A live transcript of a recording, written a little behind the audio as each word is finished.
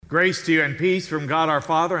Grace to you and peace from God our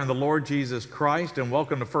Father and the Lord Jesus Christ, and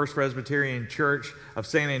welcome to First Presbyterian Church of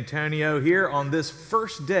San Antonio here on this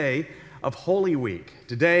first day of Holy Week.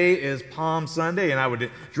 Today is Palm Sunday, and I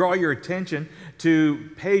would draw your attention to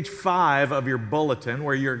page 5 of your bulletin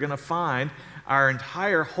where you're going to find our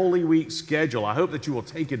entire Holy Week schedule. I hope that you will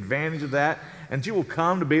take advantage of that and you will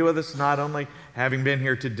come to be with us, not only having been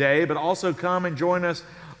here today, but also come and join us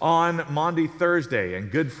on Maundy Thursday and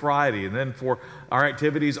Good Friday, and then for our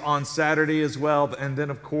activities on Saturday as well, and then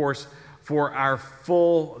of course for our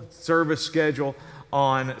full service schedule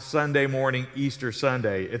on Sunday morning, Easter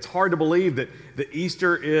Sunday. It's hard to believe that the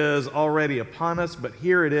Easter is already upon us, but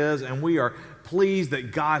here it is, and we are pleased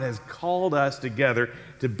that God has called us together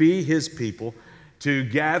to be His people, to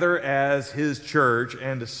gather as His church,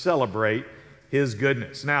 and to celebrate His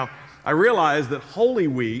goodness. Now, I realize that Holy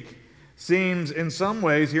Week seems in some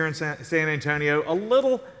ways here in San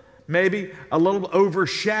Antonio maybe a little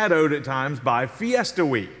overshadowed at times by Fiesta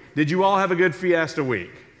Week. Did you all have a good Fiesta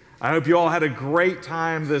Week? I hope you all had a great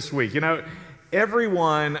time this week. You know,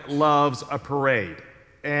 everyone loves a parade.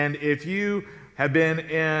 And if you have been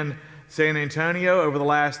in San Antonio over the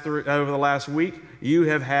last week, you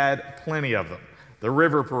have had plenty of them. The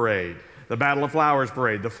River Parade, the Battle of Flowers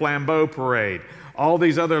Parade, the Flambeau Parade, all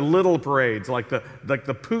these other little parades like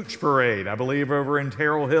the Pooch Parade, I believe over in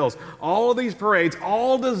Terrell Hills. All of these parades,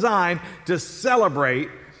 all designed to celebrate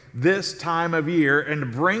this time of year and to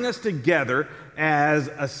bring us together as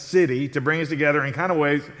a city, to bring us together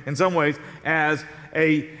in some ways as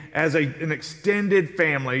an extended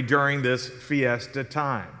family during this fiesta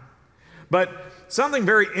time. But something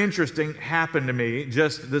very interesting happened to me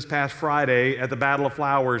just this past Friday at the Battle of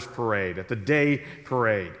Flowers Parade, at the Day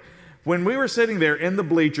Parade. When we were sitting there in the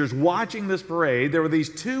bleachers watching this parade, there were these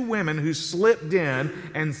two women who slipped in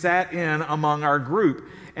and sat in among our group.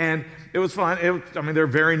 And it was fun. They're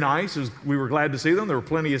very nice. We were glad to see them. There were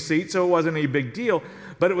plenty of seats, so it wasn't any big deal.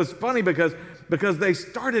 But it was funny because they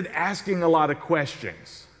started asking a lot of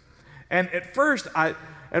questions. And at first,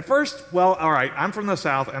 well, all right, I'm from the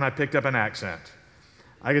South, and I picked up an accent.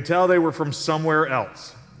 I could tell they were from somewhere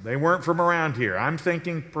else. They weren't from around here. I'm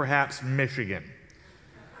thinking perhaps Michigan.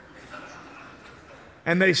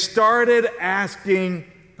 And they started asking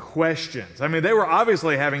questions. They were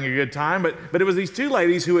obviously having a good time, but it was these two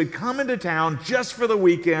ladies who had come into town just for the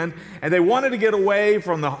weekend, and they wanted to get away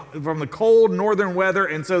from the cold northern weather,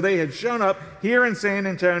 and so they had shown up here in San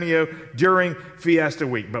Antonio during Fiesta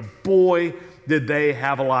Week. But boy, did they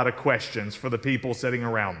have a lot of questions for the people sitting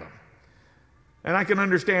around them. And I can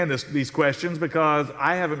understand these questions because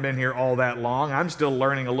I haven't been here all that long. I'm still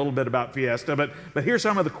learning a little bit about Fiesta, but here's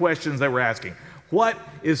some of the questions they were asking. What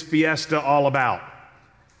is Fiesta all about?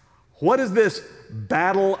 What is this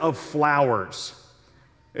Battle of Flowers?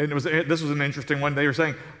 And this was an interesting one. They were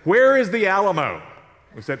saying, where is the Alamo?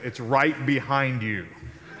 We said, it's right behind you.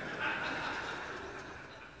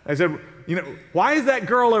 I said, why is that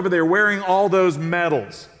girl over there wearing all those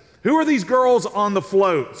medals? Who are these girls on the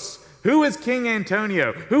floats? Who is King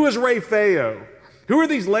Antonio? Who is Ray Feo? Who are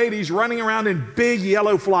these ladies running around in big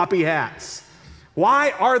yellow floppy hats?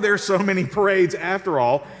 Why are there so many parades after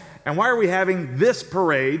all? And why are we having this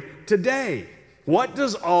parade today? What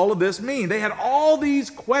does all of this mean? They had all these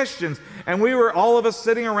questions, and all of us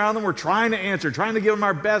sitting around them, were trying to give them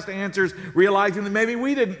our best answers, realizing that maybe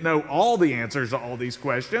we didn't know all the answers to all these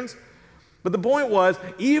questions. But the point was,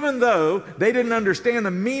 even though they didn't understand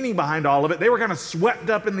the meaning behind all of it, they were kind of swept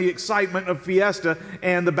up in the excitement of Fiesta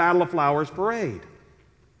and the Battle of Flowers Parade.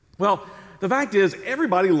 Well, the fact is,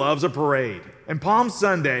 everybody loves a parade. And Palm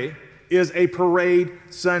Sunday is a parade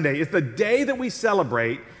Sunday. It's the day that we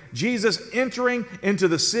celebrate Jesus entering into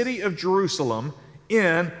the city of Jerusalem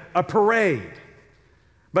in a parade.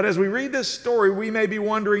 But as we read this story, we may be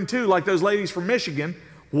wondering too, like those ladies from Michigan,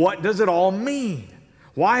 what does it all mean?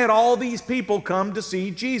 Why had all these people come to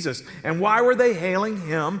see Jesus? And why were they hailing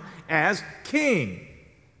Him as King?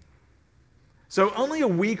 So only a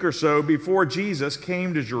week or so before Jesus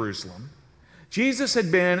came to Jerusalem, Jesus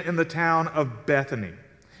had been in the town of Bethany.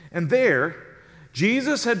 And there,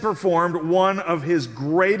 Jesus had performed one of His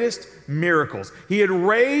greatest miracles. He had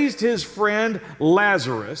raised His friend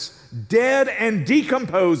Lazarus, dead and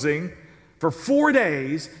decomposing, for 4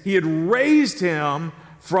 days. He had raised him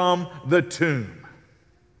from the tomb.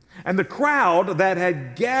 And the crowd that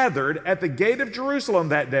had gathered at the gate of Jerusalem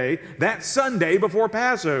that day, that Sunday before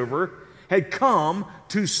Passover, had come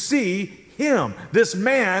to see Him, this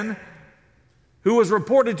man who was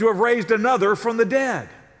reported to have raised another from the dead.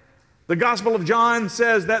 The Gospel of John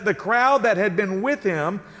says that the crowd that had been with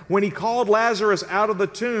him when he called Lazarus out of the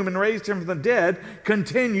tomb and raised him from the dead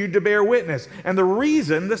continued to bear witness. And the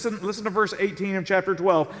reason, listen to verse 18 of chapter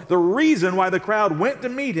 12, the reason why the crowd went to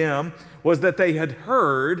meet him was that they had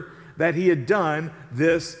heard that he had done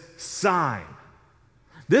this sign.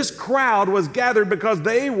 This crowd was gathered because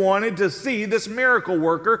they wanted to see this miracle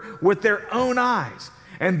worker with their own eyes.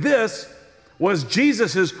 And this was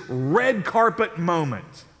Jesus' red carpet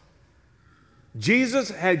moment.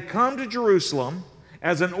 Jesus had come to Jerusalem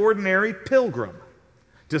as an ordinary pilgrim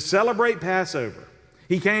to celebrate Passover.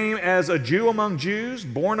 He came as a Jew among Jews,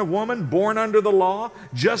 born of woman, born under the law,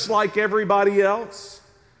 just like everybody else.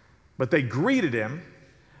 But they greeted him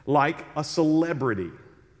like a celebrity.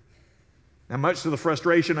 Now, much to the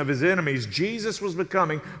frustration of his enemies, Jesus was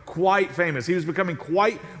becoming quite famous. He was becoming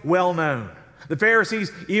quite well known. The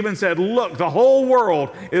Pharisees even said, "Look, the whole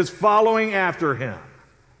world is following after him."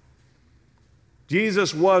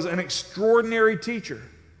 Jesus was an extraordinary teacher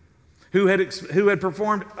who had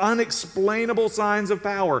performed unexplainable signs of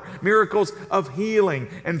power, miracles of healing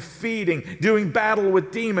and feeding, doing battle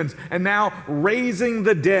with demons, and now raising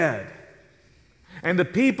the dead. And the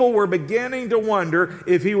people were beginning to wonder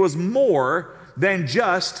if he was more than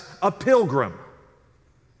just a pilgrim.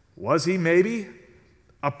 Was he maybe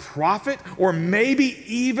a prophet, or maybe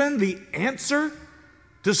even the answer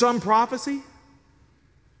to some prophecy?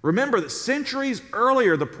 Remember that centuries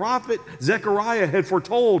earlier, the prophet Zechariah had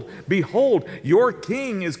foretold, "Behold, your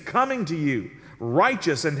king is coming to you.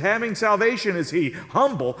 Righteous and having salvation is he,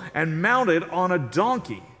 humble and mounted on a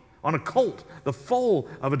donkey, on a colt, the foal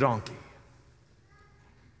of a donkey."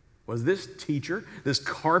 Was this teacher, this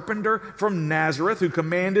carpenter from Nazareth who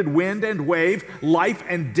commanded wind and wave, life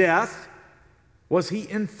and death, was he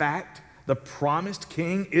in fact the promised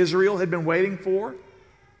king Israel had been waiting for?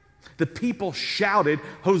 The people shouted,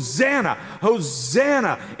 "Hosanna,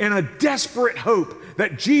 Hosanna," in a desperate hope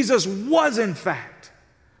that Jesus was in fact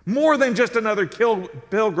more than just another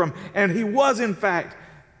pilgrim, and he was in fact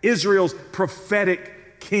Israel's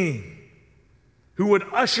prophetic king who would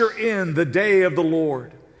usher in the day of the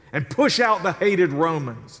Lord and push out the hated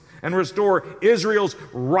Romans and restore Israel's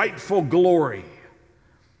rightful glory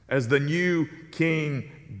as the new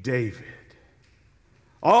King David.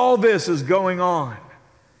 All this is going on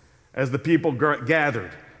as the people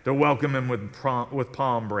gathered to welcome him with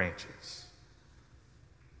palm branches.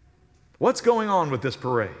 What's going on with this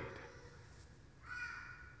parade?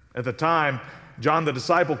 At the time, John the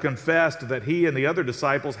disciple confessed that he and the other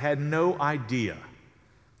disciples had no idea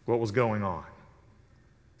what was going on.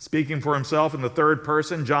 Speaking for himself in the third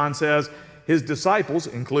person, John says, his disciples,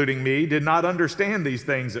 including me, did not understand these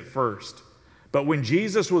things at first. But when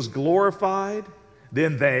Jesus was glorified,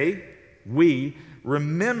 then we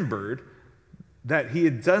remembered that he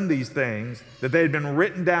had done these things, that they had been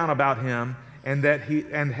written down about him, and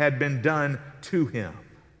had been done to him.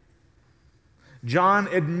 John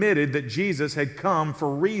admitted that Jesus had come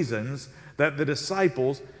for reasons that the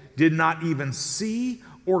disciples did not even see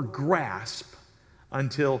or grasp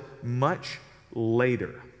until much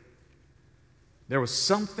later. There was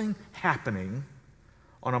something happening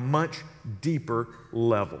on a much deeper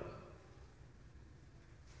level.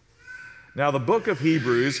 Now, the book of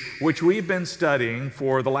Hebrews, which we've been studying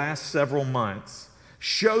for the last several months,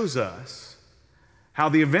 shows us how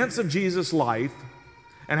the events of Jesus' life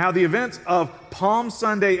and how the events of Palm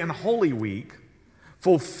Sunday and Holy Week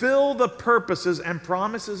fulfill the purposes and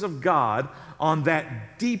promises of God on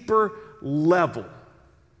that deeper level.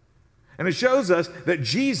 And it shows us that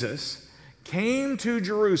Jesus came to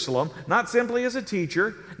Jerusalem not simply as a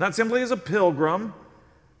teacher, not simply as a pilgrim,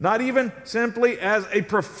 not even simply as a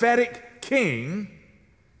prophetic king,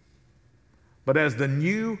 but as the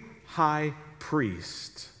new high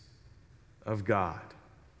priest of God.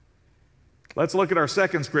 Let's look at our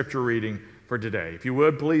second scripture reading for today. If you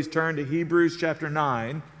would, please turn to Hebrews chapter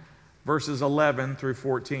 9, verses 11 through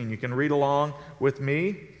 14. You can read along with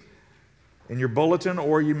me in your bulletin,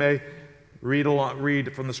 or you may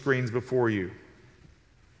read from the screens before you.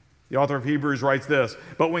 The author of Hebrews writes this: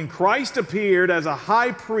 "But when Christ appeared as a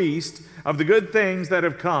high priest of the good things that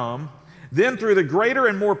have come, then through the greater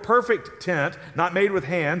and more perfect tent, not made with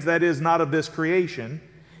hands, that is, not of this creation,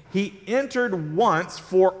 he entered once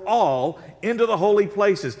for all into the holy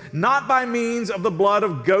places, not by means of the blood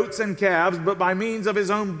of goats and calves, but by means of his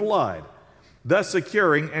own blood, thus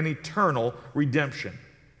securing an eternal redemption.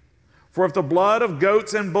 For if the blood of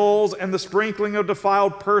goats and bulls and the sprinkling of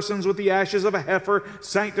defiled persons with the ashes of a heifer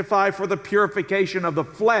sanctify for the purification of the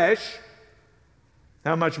flesh,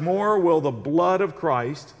 how much more will the blood of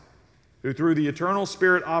Christ, who through the eternal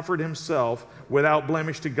Spirit offered himself without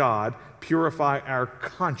blemish to God, purify our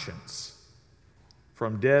conscience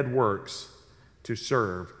from dead works to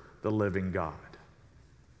serve the living God.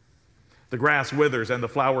 The grass withers and the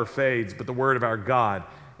flower fades, but the word of our God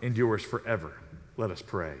endures forever. Let us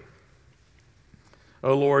pray.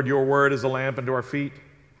 O Lord, your word is a lamp unto our feet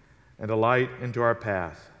and a light into our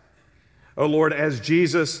path. O Lord, as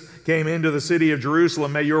Jesus came into the city of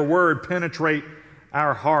Jerusalem, may your word penetrate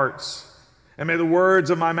our hearts. And may the words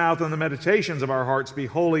of my mouth and the meditations of our hearts be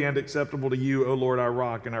holy and acceptable to you, O Lord, our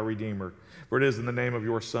rock and our redeemer. For it is in the name of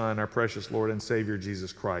your Son, our precious Lord and Savior,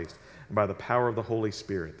 Jesus Christ, and by the power of the Holy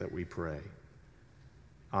Spirit that we pray.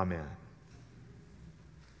 Amen.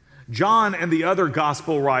 John and the other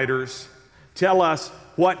gospel writers tell us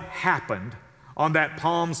what happened on that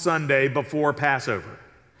Palm Sunday before Passover,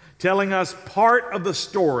 telling us part of the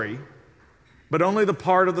story, but only the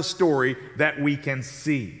part of the story that we can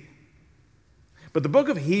see. But the book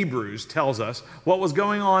of Hebrews tells us what was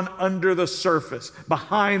going on under the surface,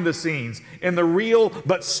 behind the scenes, in the real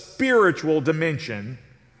but spiritual dimension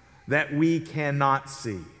that we cannot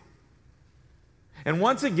see. And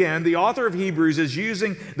once again, the author of Hebrews is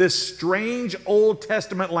using this strange Old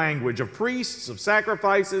Testament language of priests, of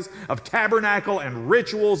sacrifices, of tabernacle and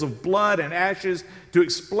rituals, of blood and ashes to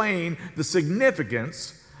explain the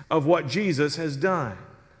significance of what Jesus has done.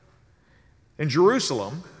 In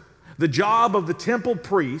Jerusalem, the job of the temple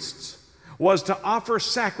priests was to offer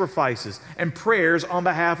sacrifices and prayers on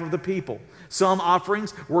behalf of the people. Some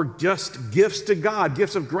offerings were just gifts to God,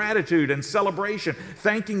 gifts of gratitude and celebration,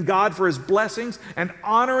 thanking God for his blessings and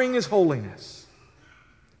honoring his holiness.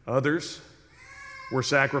 Others were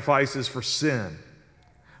sacrifices for sin,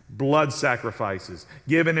 blood sacrifices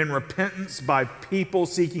given in repentance by people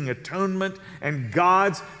seeking atonement and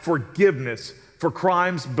God's forgiveness for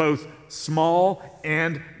crimes both small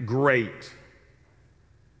and great.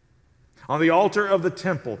 On the altar of the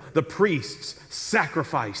temple, the priests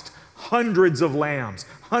sacrificed hundreds of lambs,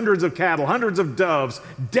 hundreds of cattle, hundreds of doves,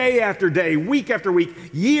 day after day, week after week,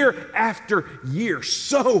 year after year.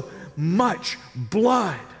 So much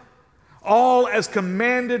blood, all as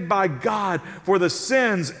commanded by God for the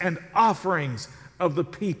sins and offerings of the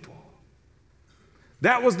people.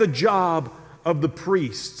 That was the job of the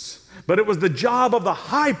priests. But it was the job of the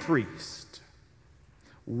high priest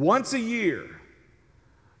once a year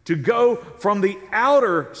to go from the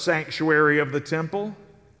outer sanctuary of the temple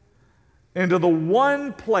into the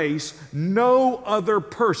one place no other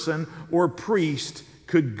person or priest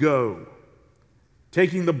could go,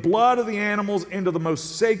 taking the blood of the animals into the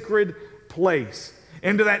most sacred place,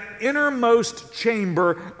 into that innermost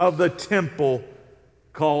chamber of the temple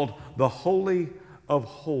called the Holy of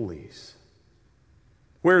Holies,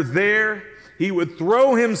 where there he would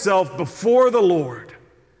throw himself before the Lord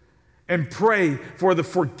and pray for the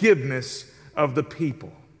forgiveness of the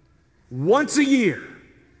people. Once a year,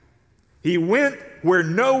 he went where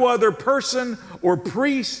no other person or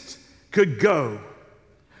priest could go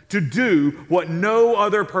to do what no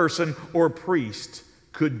other person or priest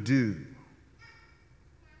could do.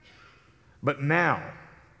 But now,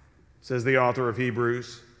 says the author of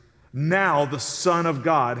Hebrews, now the Son of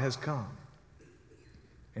God has come.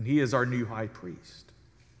 And he is our new high priest.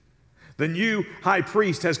 The new high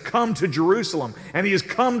priest has come to Jerusalem, and he has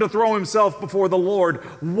come to throw himself before the Lord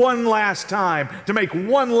one last time, to make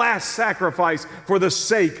one last sacrifice for the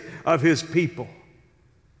sake of his people.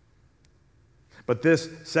 But this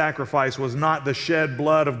sacrifice was not the shed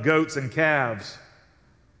blood of goats and calves,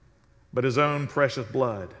 but his own precious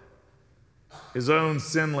blood, his own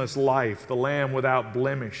sinless life, the lamb without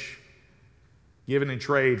blemish, given in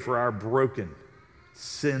trade for our broken,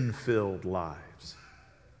 sin-filled lives.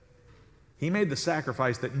 He made the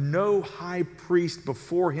sacrifice that no high priest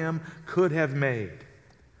before him could have made.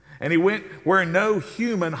 And he went where no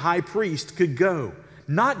human high priest could go,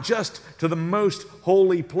 not just to the most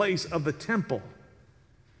holy place of the temple,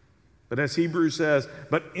 but as Hebrews says,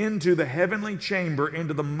 but into the heavenly chamber,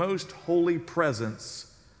 into the most holy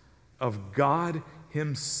presence of God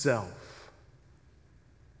himself.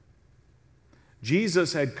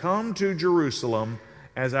 Jesus had come to Jerusalem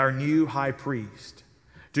as our new high priest,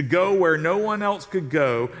 to go where no one else could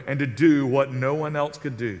go and to do what no one else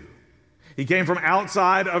could do. He came from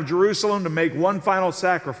outside of Jerusalem to make one final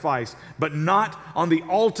sacrifice, but not on the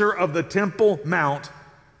altar of the Temple Mount,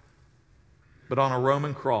 but on a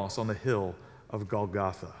Roman cross on the hill of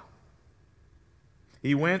Golgotha.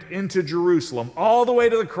 He went into Jerusalem all the way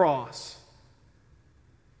to the cross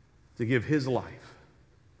to give his life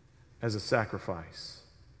as a sacrifice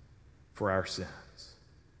for our sins.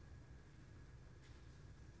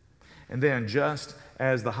 And then, just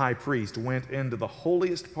as the high priest went into the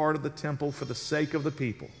holiest part of the temple for the sake of the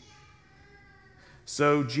people,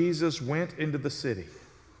 so Jesus went into the city,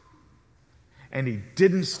 and he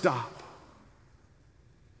didn't stop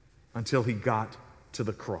until he got to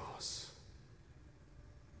the cross.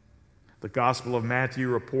 The Gospel of Matthew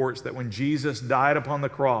reports that when Jesus died upon the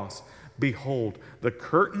cross, behold, the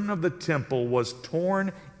curtain of the temple was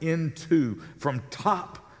torn in two from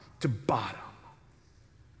top to bottom.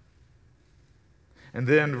 And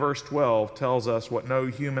then verse 12 tells us what no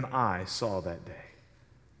human eye saw that day.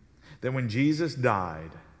 That when Jesus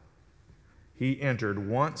died, he entered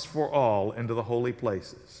once for all into the holy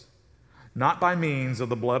places, not by means of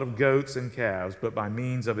the blood of goats and calves, but by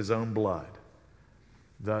means of his own blood,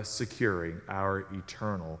 thus securing our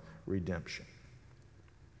eternal redemption.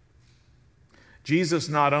 Jesus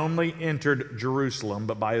not only entered Jerusalem,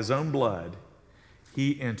 but by his own blood,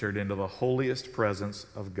 he entered into the holiest presence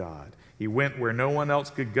of God. He went where no one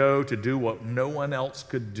else could go to do what no one else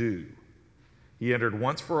could do. He entered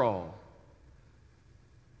once for all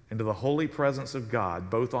into the holy presence of God,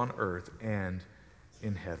 both on earth and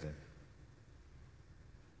in heaven.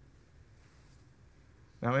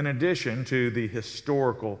 Now, in addition to the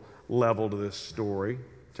historical level to this story,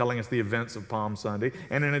 telling us the events of Palm Sunday,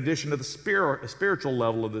 and in addition to the spiritual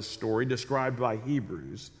level of this story described by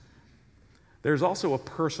Hebrews, there's also a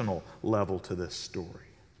personal level to this story.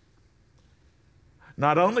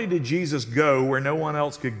 Not only did Jesus go where no one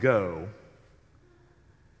else could go,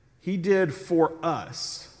 he did for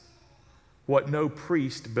us what no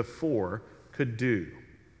priest before could do.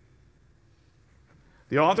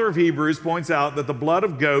 The author of Hebrews points out that the blood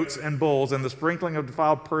of goats and bulls and the sprinkling of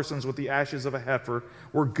defiled persons with the ashes of a heifer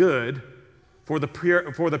were good for the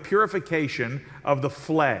purification of the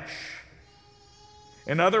flesh.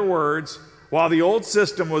 In other words, while the old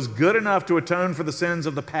system was good enough to atone for the sins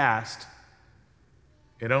of the past,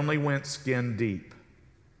 it only went skin deep.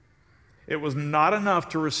 It was not enough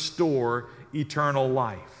to restore eternal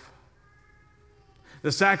life.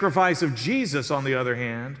 The sacrifice of Jesus, on the other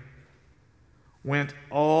hand, went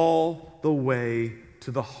all the way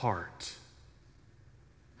to the heart.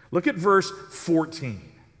 Look at verse 14.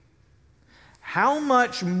 How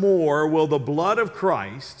much more will the blood of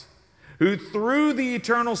Christ, who through the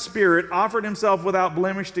eternal Spirit offered himself without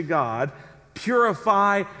blemish to God,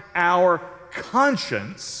 purify our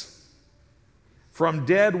conscience from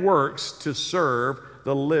dead works to serve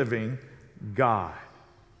the living God?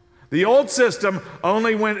 The old system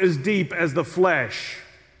only went as deep as the flesh,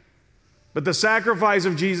 but the sacrifice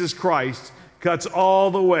of Jesus Christ cuts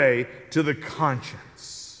all the way to the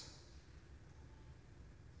conscience.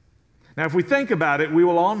 Now, if we think about it, we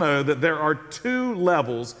will all know that there are two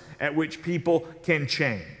levels at which people can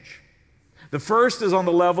change. The first is on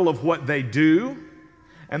the level of what they do,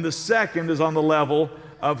 and the second is on the level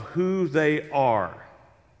of who they are.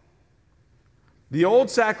 The old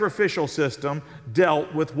sacrificial system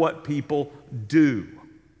dealt with what people do.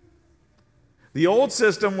 The old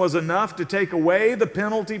system was enough to take away the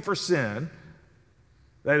penalty for sin,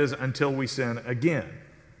 that is, until we sin again.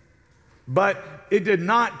 But it did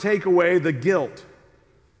not take away the guilt.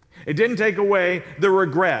 It didn't take away the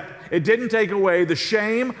regret. It didn't take away the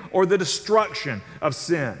shame or the destruction of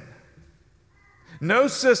sin. No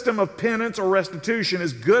system of penance or restitution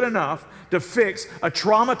is good enough to fix a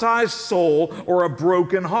traumatized soul or a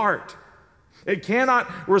broken heart. It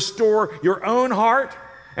cannot restore your own heart,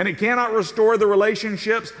 and it cannot restore the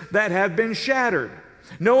relationships that have been shattered.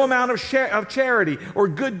 No amount of charity or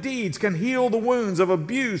good deeds can heal the wounds of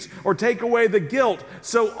abuse or take away the guilt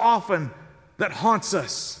so often that haunts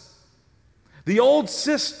us. The old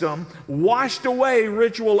system washed away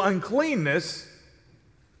ritual uncleanness,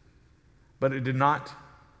 but it did not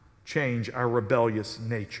change our rebellious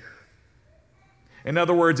nature. In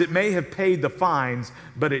other words, it may have paid the fines,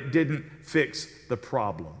 but it didn't fix the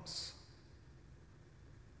problems.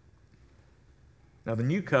 Now, the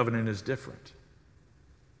new covenant is different.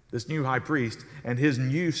 This new high priest and his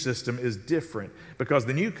new system is different because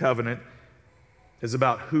the new covenant is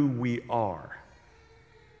about who we are.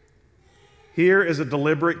 Here is a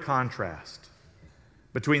deliberate contrast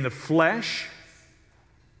between the flesh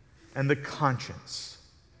and the conscience,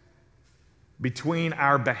 between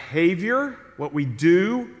our behavior, what we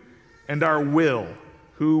do, and our will,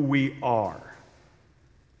 who we are.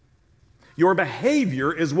 Your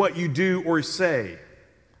behavior is what you do or say,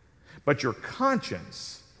 but your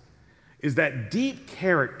conscience is that deep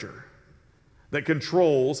character that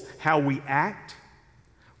controls how we act,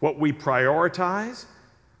 what we prioritize,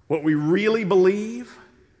 what we really believe,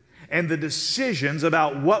 and the decisions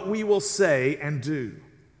about what we will say and do.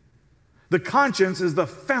 The conscience is the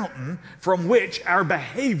fountain from which our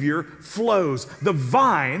behavior flows, the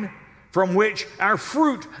vine from which our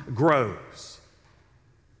fruit grows.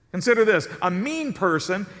 Consider this: a mean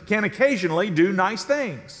person can occasionally do nice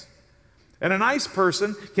things, and a nice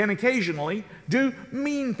person can occasionally do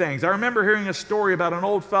mean things. I remember hearing a story about an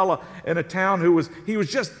old fella in a town who was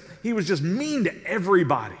just mean to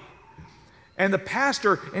everybody. And the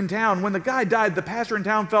pastor in town, when the guy died, the pastor in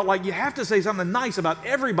town felt like you have to say something nice about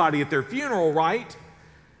everybody at their funeral, right?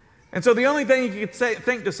 And so the only thing he could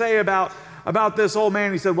think to say about this old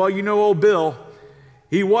man, he said, well, you know, old Bill,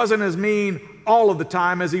 he wasn't as mean all of the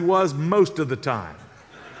time as he was most of the time.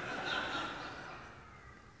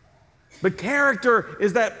 But character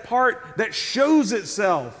is that part that shows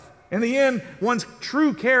itself. In the end, one's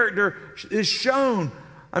true character is shown.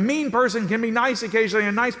 A mean person can be nice occasionally,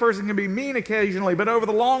 a nice person can be mean occasionally, but over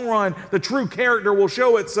the long run, the true character will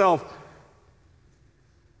show itself.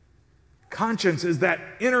 Conscience is that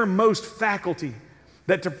innermost faculty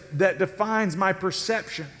that defines my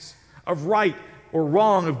perceptions of right or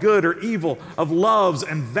wrong, of good or evil, of loves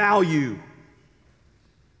and value.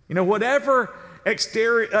 You know, whatever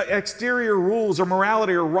exterior rules or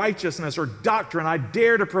morality or righteousness or doctrine I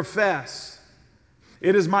dare to profess,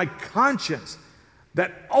 it is my conscience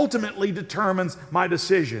that ultimately determines my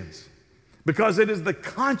decisions. Because it is the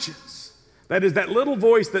conscience that is that little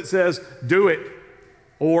voice that says, do it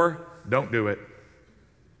or don't do it.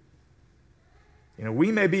 You know, we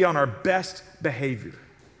may be on our best behavior,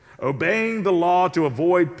 obeying the law to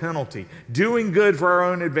avoid penalty, doing good for our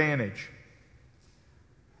own advantage.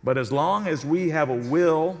 But as long as we have a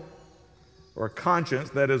will or a conscience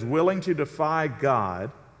that is willing to defy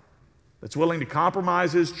God, that's willing to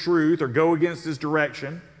compromise His truth or go against His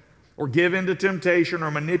direction or give in to temptation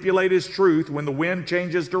or manipulate His truth when the wind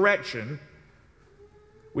changes direction,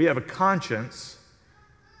 we have a conscience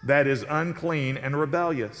that is unclean and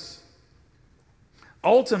rebellious.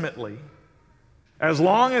 Ultimately, as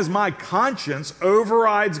long as my conscience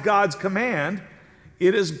overrides God's command,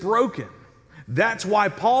 it is broken. That's why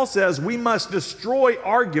Paul says we must destroy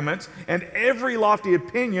arguments and every lofty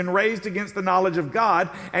opinion raised against the knowledge of God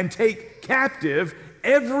and take captive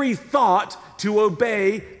every thought to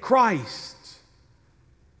obey Christ.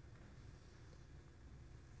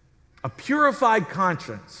 A purified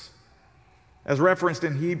conscience, as referenced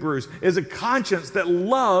in Hebrews, is a conscience that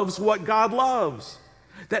loves what God loves,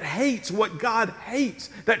 that hates what God hates,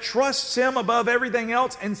 that trusts Him above everything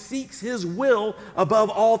else and seeks His will above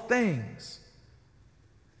all things.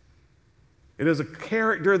 It is a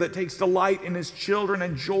character that takes delight in His children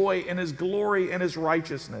and joy in His glory and His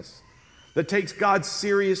righteousness, that takes God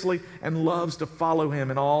seriously and loves to follow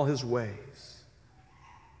Him in all His ways.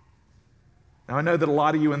 Now, I know that a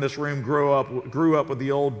lot of you in this room grew up with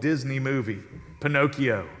the old Disney movie,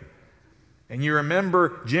 Pinocchio. And you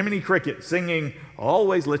remember Jiminy Cricket singing,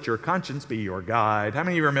 "Always let your conscience be your guide." How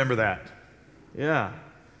many of you remember that? Yeah.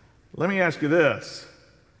 Let me ask you this.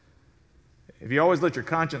 If you always let your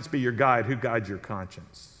conscience be your guide, who guides your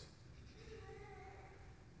conscience?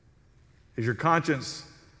 Is your conscience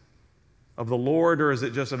of the Lord, or is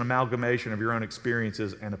it just an amalgamation of your own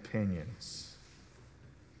experiences and opinions?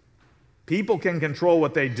 People can control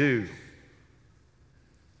what they do,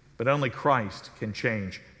 but only Christ can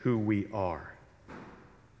change who we are.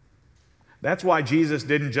 That's why Jesus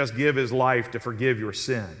didn't just give His life to forgive your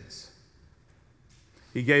sins.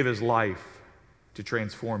 He gave His life to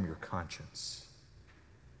transform your conscience.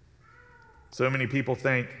 So many people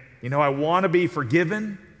think, I want to be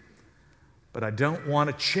forgiven, but I don't want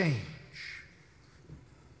to change.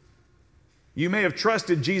 You may have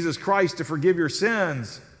trusted Jesus Christ to forgive your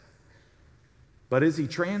sins, but is He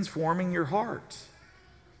transforming your heart?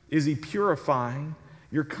 Is He purifying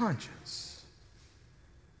your conscience?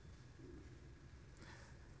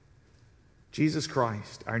 Jesus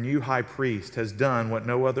Christ, our new high priest, has done what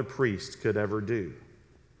no other priest could ever do.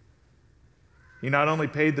 He not only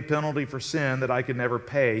paid the penalty for sin that I could never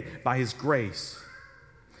pay by His grace,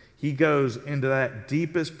 He goes into that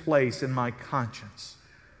deepest place in my conscience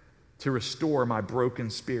to restore my broken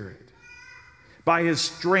spirit. By His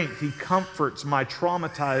strength, He comforts my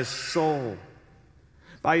traumatized soul.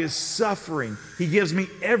 By His suffering, He gives me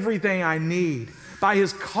everything I need. By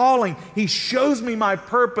His calling, He shows me my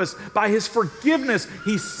purpose. By His forgiveness,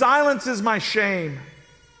 He silences my shame.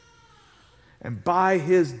 And by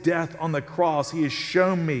His death on the cross, He has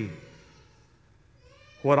shown me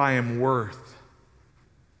what I am worth.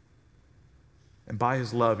 And by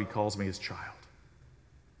His love, He calls me His child.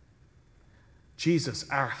 Jesus,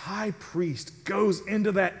 our high priest, goes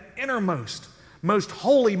into that innermost, most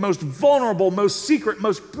holy, most vulnerable, most secret,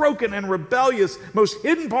 most broken and rebellious, most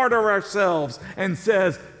hidden part of ourselves, and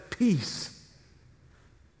says, "Peace,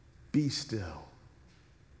 be still."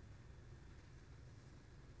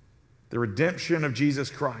 The redemption of Jesus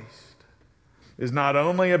Christ is not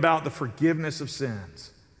only about the forgiveness of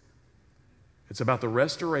sins, it's about the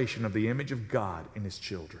restoration of the image of God in His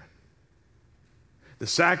children. The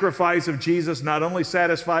sacrifice of Jesus not only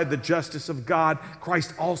satisfied the justice of God,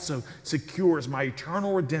 Christ also secures my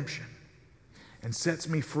eternal redemption and sets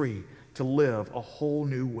me free to live a whole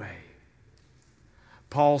new way.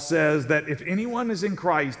 Paul says that if anyone is in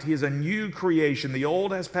Christ, he is a new creation. The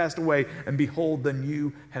old has passed away, and behold, the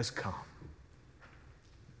new has come.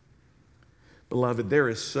 Beloved, there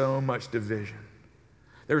is so much division.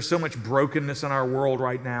 There is so much brokenness in our world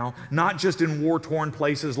right now, not just in war-torn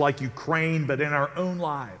places like Ukraine, but in our own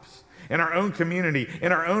lives, in our own community,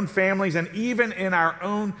 in our own families, and even in our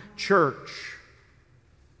own church.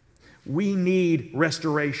 We need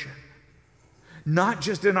restoration, not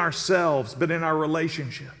just in ourselves, but in our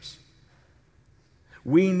relationships.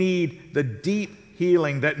 We need the deep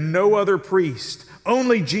healing that no other priest,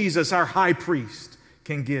 only Jesus, our high priest,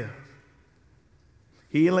 can give.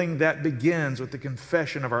 Healing that begins with the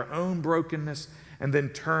confession of our own brokenness and then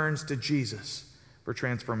turns to Jesus for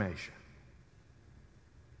transformation.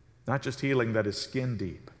 Not just healing that is skin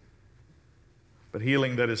deep, but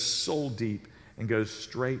healing that is soul deep and goes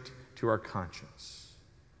straight to our conscience.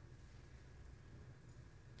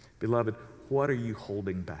 Beloved, what are you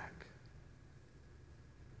holding back?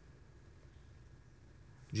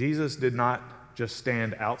 Jesus did not just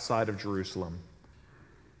stand outside of Jerusalem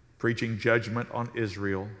preaching judgment on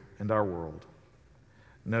Israel and our world.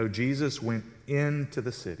 No, Jesus went into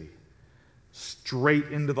the city, straight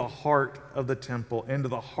into the heart of the temple, into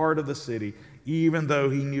the heart of the city, even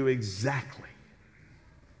though he knew exactly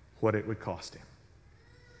what it would cost him.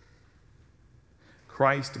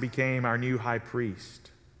 Christ became our new high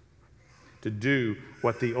priest to do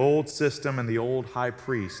what the old system and the old high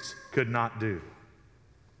priests could not do,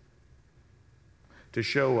 to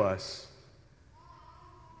show us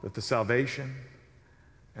that the salvation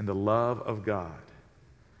and the love of God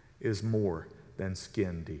is more than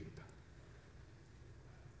skin deep.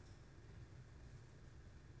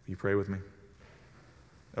 Will you pray with me?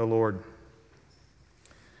 Oh Lord,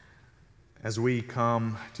 as we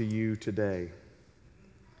come to you today,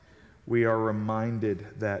 we are reminded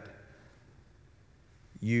that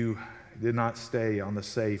you did not stay on the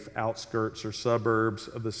safe outskirts or suburbs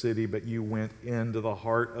of the city, but you went into the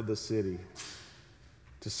heart of the city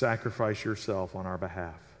to sacrifice yourself on our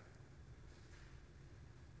behalf.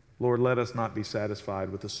 Lord, let us not be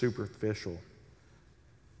satisfied with the superficial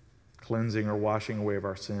cleansing or washing away of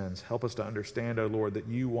our sins. Help us to understand, O Lord, that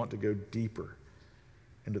you want to go deeper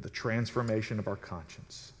into the transformation of our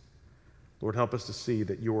conscience. Lord, help us to see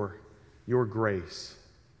that your grace,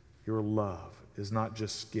 your love is not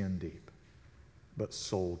just skin deep, but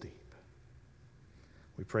soul deep.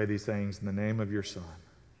 We pray these things in the name of your Son,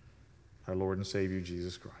 our Lord and Savior,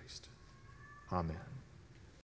 Jesus Christ. Amen.